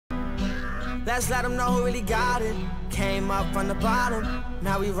Let's let them know who really got it. Came up from the bottom,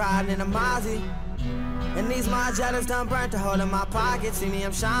 now we riding in a Mozzie. And these Margielas done burnt a hole in my pocket. See me,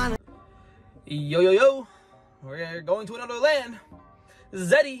 I'm shining. Yo, we're going to another land.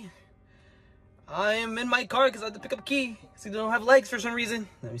 Zeddy. I am in my car because I had to pick up a key because he don't have legs for some reason.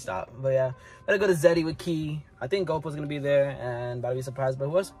 Let me stop. But yeah, gotta go to Zeddy with Key. I think GoPro's gonna be there and about to be surprised by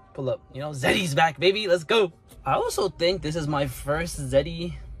who else. Pull up. You know, Zeddy's back, baby. Let's go. I also think this is my first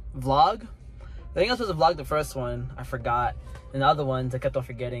Zeddy vlog. I think I was supposed to vlog the first one. I forgot. And the other ones I kept on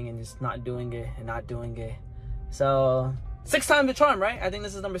forgetting and just not doing it and not doing it. So 6 times the charm, right? I think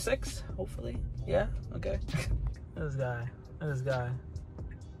this is number 6. Hopefully. Yeah. Okay. This guy.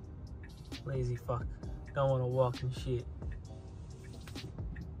 Lazy fuck. Don't want to walk and shit.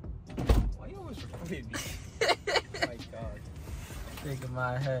 Why you always recording me? Oh my god. Shaking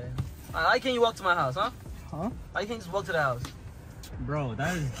my head. Why can't you walk to my house, huh? Huh? Why can't you just walk to the house? Bro,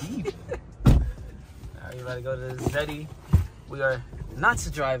 that is deep. Alright, you gotta go to Zeddy. We are not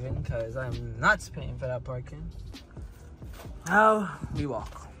driving because I'm not paying for that parking. Now we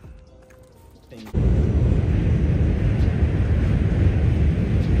walk. Thank you.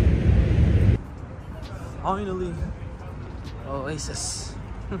 Finally, Oasis.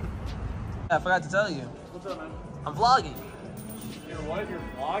 I forgot to tell you. What's up, man? I'm vlogging. You're what? You're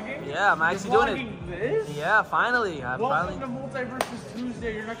vlogging? Yeah, I'm actually doing it. This? Yeah, finally. Welcome to Multiversus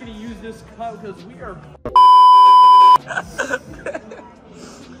Tuesday. You're not going to use this cut because we are...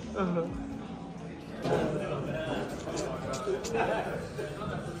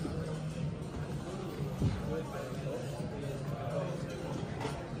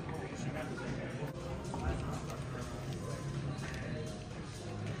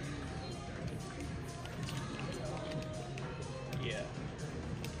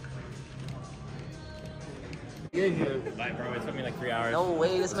 Get here. Bye, bro. It took me like 3 hours. No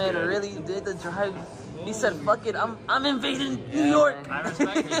way, this man really did the drive. He said, "Fuck it, I'm invading New York." I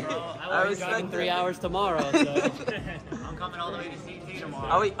respect you, bro. I respect 3 hours tomorrow, so I'm coming all the way to CT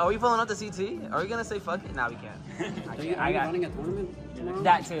tomorrow. Are we pulling up to CT? Are we gonna say fuck it? Nah, we can't. Are you running a tournament tomorrow?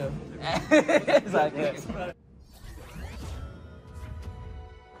 That too. Exactly.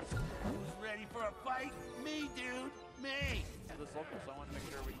 Ready for a fight? Me, dude. Me. This local, so I want to make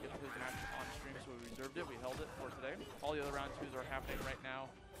sure we can get his match on stream, so we reserved it. We held it for today. All the other round 2s are happening right now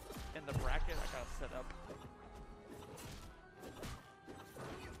in the bracket. I got set up.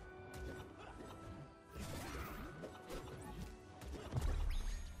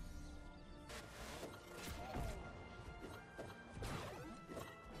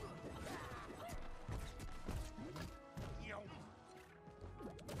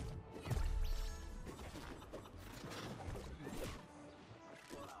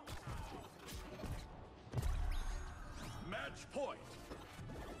 Match point.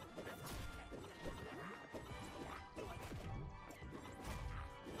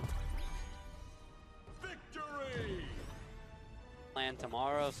 Victory. Plan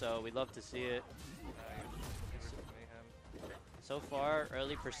tomorrow, so we'd love to see it. So far,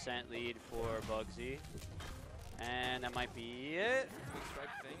 early percent lead for Bugsy. And that might be it.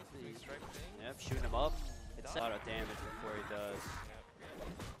 Yep, shooting him up. It's a lot of damage before he does.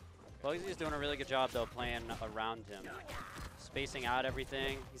 Bugsy's doing a really good job though, playing around him. Spacing out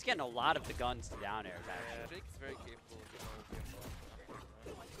everything. He's getting a lot of the guns to down airs, actually. Jake's very capable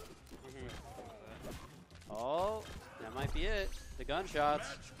of Oh, that might be it. The gunshots.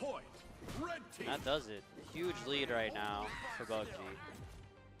 Match point. Red team. That does it. Huge lead right now for Bugsy.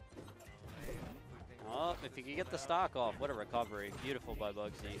 Oh, if he could get the stock off, what a recovery. Beautiful by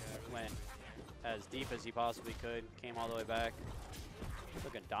Bugsy. Went as deep as he possibly could. Came all the way back.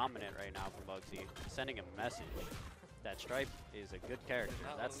 Looking dominant right now from Bugsy. Sending a message. That Stripe is a good character.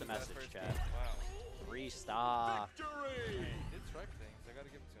 That's the message, chat. Wow. Restock. Victory. He did Stripe things. I gotta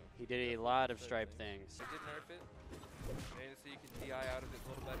give it to him. He did a lot of Stripe things. They did nerf it. Maybe so you can DI out of it a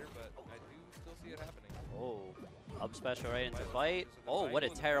little better, but I do still see it happening. Oh, up special right into fight. Oh, what a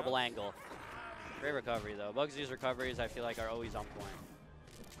terrible angle. Great recovery though. Bugsy's recoveries I feel like are always on point.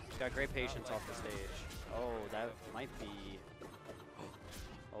 He's got great patience off the stage. Oh, that might be...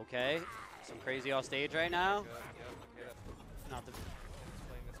 Okay, some crazy off stage right now. Not the...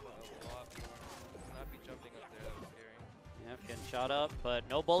 Playing this one a lot more. Not be jumping up there, that was scary. Yep, getting shot up, but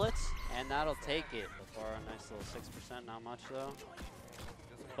no bullets, and that'll take it. So far, a nice little 6%, not much though.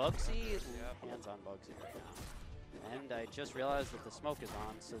 Bugsy, hands on Bugsy right now. And I just realized that the smoke is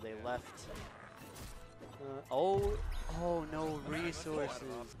on, so they left. Oh, no resources.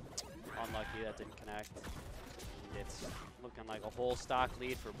 Unlucky that didn't connect. It's looking like a whole stock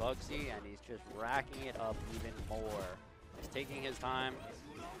lead for Bugsy, and he's just racking it up even more. He's taking his time.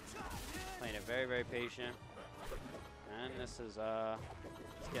 Playing it very, very patient. And this is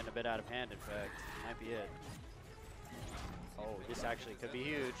it's getting a bit out of hand, in fact. Might be it. Oh, this actually could be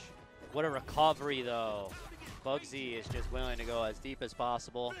huge. What a recovery, though. Bugsy is just willing to go as deep as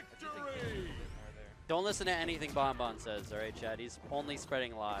possible. Don't listen to anything Bonbon says, all right, Chad? He's only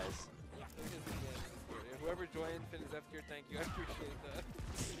spreading lies. Whoever joined Finn's F tier, thank you. I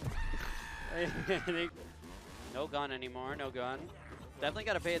appreciate that. No gun anymore, no gun. Definitely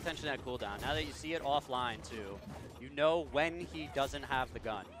got to pay attention to that cooldown. Now that you see it offline, too, you know when he doesn't have the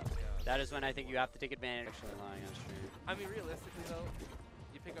gun. That is when I think you have to take advantage. Actually lying on stream. I mean, realistically, though,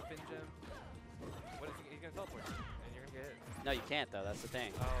 you pick up Finn Gem, what is he's going to teleport you, and you're going to get hit. No, you can't, though. That's the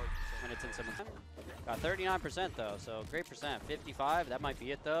thing. Oh, when it's in someone's... Got 39%, though, so great percent. 55, that might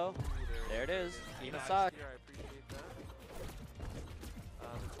be it, though. There it is. Even suck. I appreciate that.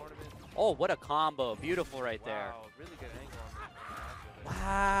 The tournament. Oh, what a combo. Beautiful right there. Wow, really good angle on the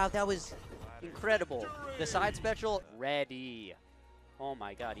Wow, that was incredible. The side special, ready. Oh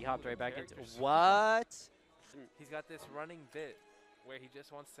my god, he hopped right back into... What? He's got this running bit where he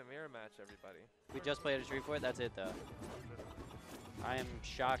just wants to mirror match everybody. We just played a street for it, that's it, though. I am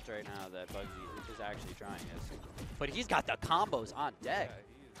shocked right now that Bugsy is actually trying this. But he's got the combos on deck.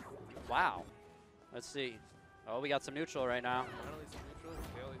 Yeah, Wow. Let's see. Oh, we got some neutral right now. finally some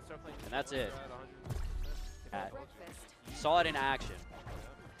neutral. They start playing And that's it. at 100%. Saw it in action.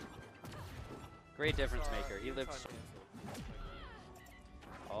 Great difference maker. He lives.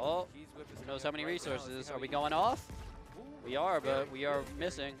 Oh, who knows how many resources? Are we going off? We are, but we are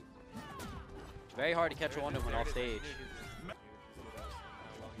missing. It's very hard to catch a Wonder Woman off stage.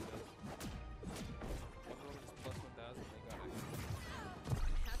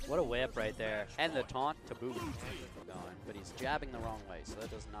 What a whip right there. And the taunt to boot. Going, but he's jabbing the wrong way, so that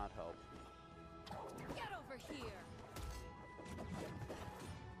does not help. Get over here.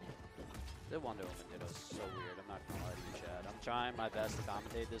 The Wonder Woman did was so weird. I'm not gonna lie to you, Chad. I'm trying my best to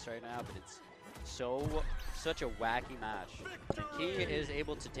commentate this right now, but it's such a wacky match. And Key is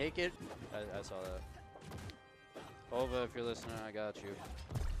able to take it. I saw that. Ova, if you're listening, I got you.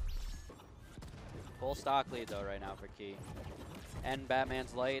 Full stock lead though right now for Key. And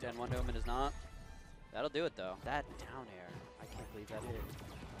Batman's light and Wonder Woman is not. That'll do it though. That down air. I can't believe that hit.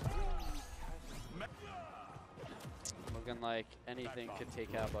 Looking like anything could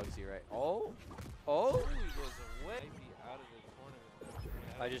take out Bugsy right. Oh! Oh!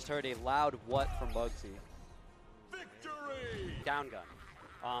 I just heard a loud what from Bugsy. Victory! Down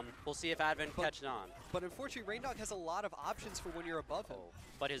gun. We'll see if Advent catches on. But unfortunately, Raindog has a lot of options for when you're above him.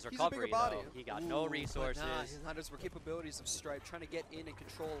 But his He's a recovery, bigger body. though, he got no resources. He's not his capabilities of Stripe, trying to get in and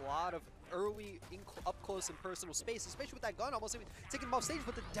control a lot of early, up close and personal space, especially with that gun almost even taking him off stage,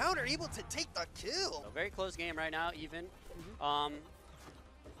 but the downer able to take the kill. So very close game right now, even.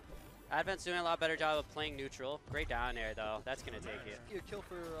 Advent's doing a lot better job of playing neutral. Great down air, though. That's going to take it. A kill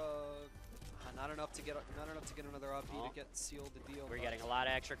for not enough to get another up B to get sealed the deal. We're getting a lot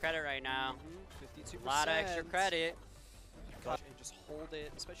of extra credit right now. 52%. A lot of extra credit. And just hold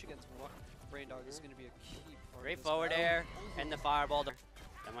it, especially against Raindog. This is going to be a key part. Great of this forward battle. air and the fireball. That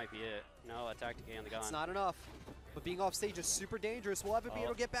might be it. No, attack to on the gun. It's not enough. But being off stage is super dangerous. Will Evan be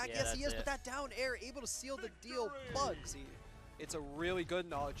able to get back? Yeah, Yes, he is. that's But that down air able to seal the deal. Bugsy. It's a really good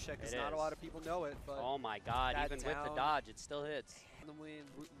knowledge check because not a lot of people know it. But oh my god, even with the dodge, it still hits. And then we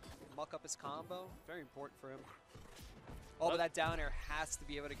muck up his combo. Very important for him. Oh, but that down air has to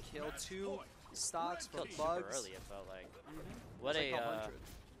be able to kill two stocks for Killed Bugs. super early, it felt like. What a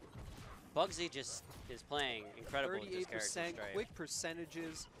Bugsy just is playing incredible with this character 38% Stripe. quick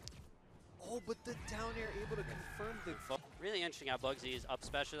percentages. Oh, but the down air able to confirm the. Really interesting how Bugsy is up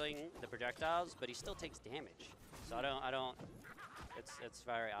specialing the projectiles, but he still takes damage. So I don't. It's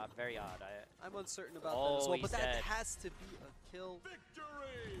very odd. I'm uncertain about that as well, but that dead. has to be a kill.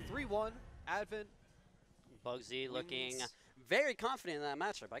 3-1. Advent. Bugsy looking very confident in that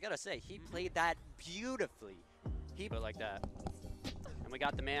matchup. I gotta say, he played that beautifully. He put like that. And we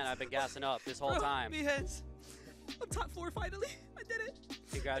got the man I've been gassing up this whole time. Heads. I'm top 4 finally. I did it.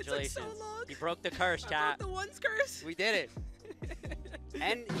 Congratulations. It took so long. He broke the curse, chat. The one's curse. We did it.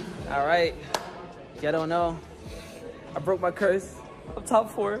 And all right. If y'all don't know, I broke my curse. I'm top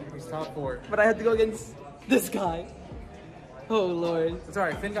 4. He's top 4. But I had to go against this guy. Oh Lord. It's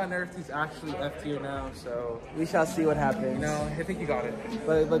alright, Finn got nerfed, he's actually F tier now, so we shall see what happens. No, I think you got it.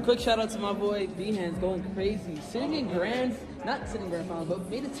 But quick shout out to my boy B-Hands going crazy. Sitting in not sitting grand final, but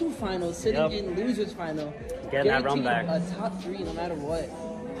made it 2 finals, sitting in losers final. Getting that run back. A top 3 no matter what.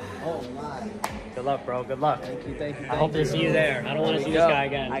 Oh my. Good luck, bro. Good luck. Thank you. I hope to see you there. I don't want to see this guy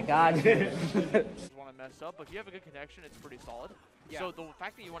again. I got you. Want to mess up, but if you have a good connection, it's pretty solid. Yeah. So the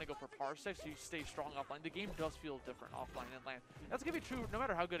fact that you want to go for parsec so you stay strong offline, the game does feel different offline and land. That's going to be true no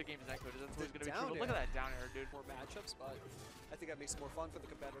matter how good a game is netcode. That's always going to be true. But look at that down air, dude. More matchups, but I think that makes it more fun for the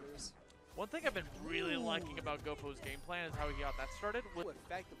competitors. One thing I've been really liking about GoPo's game plan is how he got that started.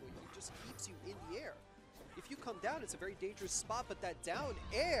 Effectively, he just keeps you in the air. If you come down, it's a very dangerous spot, but that down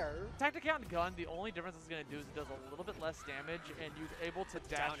air... Tactic-out gun, the only difference it's going to do is it does a little bit less damage, and you're able to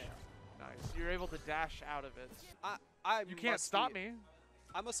dash. Down air. Nice. You're able to dash out of it. You can't stop me.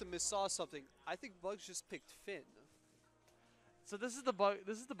 I must have missaw something. I think Bugs just picked Finn. So this is the bug.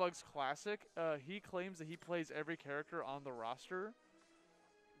 This is the Bugs classic. He claims that he plays every character on the roster.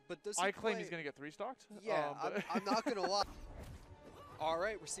 But does he I claim play... he's going to get 3-stocked. Yeah, I'm not going to lie. All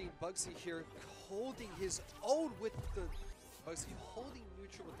right, we're seeing Bugsy here holding his own with the... Bugsy holding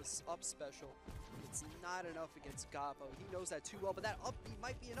neutral with this up special. It's not enough against Gabo. He knows that too well, but that up B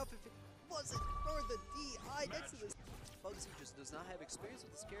might be enough if it wasn't for the DI next to this. Bugsy just does not have experience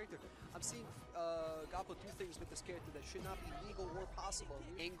with this character. I'm seeing Gabo do things with this character that should not be legal or possible.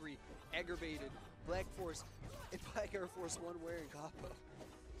 Angry, aggravated, Black Force, and Black Air Force 1 wearing Gabo.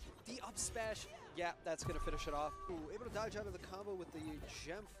 The up smash, yeah, that's going to finish it off. Ooh, able to dodge out of the combo with the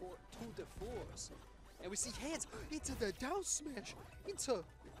Gem for 2 de force. And we see hands into the down smash.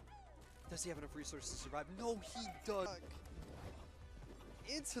 Does he have enough resources to survive? No, he does.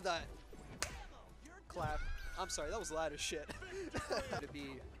 Into that clap. I'm sorry, that was loud as shit. To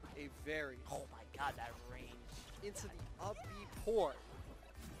be a very... Oh my god, that range. Into the up B poor.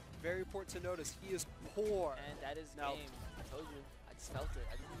 Very important to notice, he is poor. And that is game. I told you. I just felt it.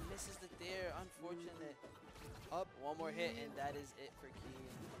 He misses the there. Unfortunate. Up. One more hit, and that is it for Key.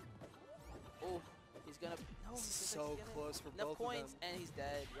 Oh, he's gonna. No, he's so close for enough both points, of them. and he's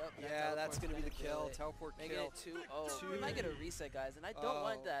dead. Yep. Yeah, that's gonna be the kill. Teleport Making kill. it 2-0. We might get a reset, guys, and I don't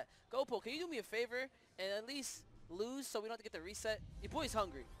want that. GoPo, can you do me a favor and at least lose so we don't have to get the reset? Your boy's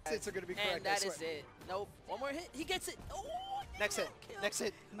hungry. Hits are gonna be correct. And that is it. Nope. One more hit. He gets it. Oh. Next hit. Next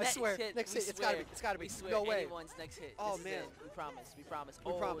hit. I swear. Next hit. It's gotta be. It's gotta be. No way. Anyone's next hit. Oh this man. Is it. We promise. We promise.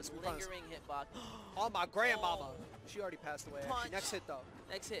 We promise. We promise. Lingering hitbox. Oh my grandmama. She already passed away. Actually. Next hit though.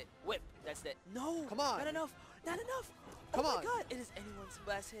 Next hit. Whip. That's it. No. Come on. Not enough. Not enough. Come on. Oh my god. It is anyone's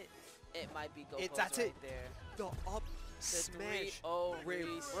last hit. It might be GoPo's that's right it. there. The up The smash. 3-0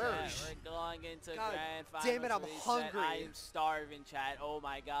 reverse. reset. We're going into God grand finals. damn it, I'm reset. hungry. I am starving, chat. Oh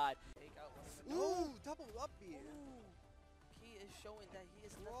my god. Ooh, double up B. He is showing that he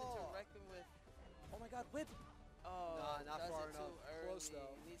is nothing to reckon with. Oh my god, whip. Oh, nah, not does far it enough. too early. Close though.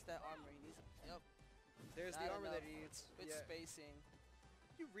 He needs that armor. He needs. Yep. There's Not the armor that enough. he needs. Good spacing.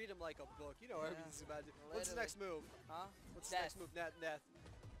 You read him like a book. You know everything's about it. What's the Literally. next move? Huh? What's the next move? Death.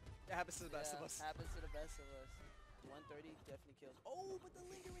 It happens to the best of us. Happens to the best of us. 130 definitely kills. Oh, but the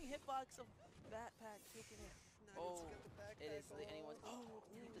lingering hitbox of Backpack taking it. Oh, it is anyone's. Oh,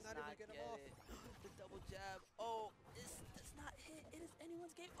 he does not get it. The double jab. Oh, this does not hit. It is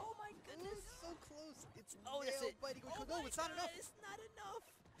anyone's game. Oh my goodness. It's so close. It's that's it. biting. Oh no, it's not enough. It's not enough.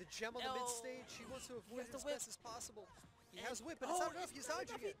 The gem on the mid stage. He wants to avoid it as best as possible. He has whip, but it's not enough. He's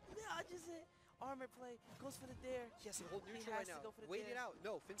dodging it. He dodges it. Armor play goes for the dare. He has to hold neutral right now. Wait dare. it out.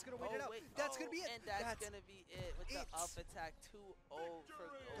 No, Finn's gonna wait it out. That's gonna be it. And that's gonna be it with the up attack 2-0 for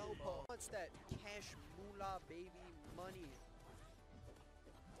GoPo. Wants that cash moolah baby money.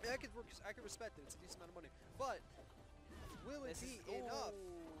 I can respect it. It's a decent amount of money, but will it be enough?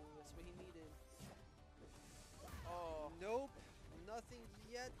 That's what he needed. Oh. Nope. Nothing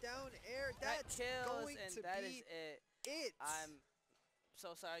yet. Down air. That's going to be it. I'm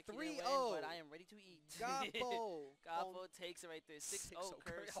so sorry, Key 3-0. win, but I am ready to eat. Gabo. Gabo takes it right there. 6-0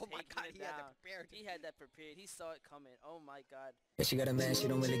 curse. Oh my god, he had that prepared. He had that prepared. He saw it coming. Oh my god. Yeah, she got a man she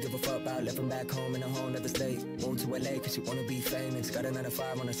don't really give a fuck about. Left him back home in a whole nother state. Moved to LA cause she wanna be famous. Got a 9 to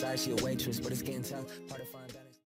 5 on the side, she a waitress, but it's getting tough. Hard to find balance.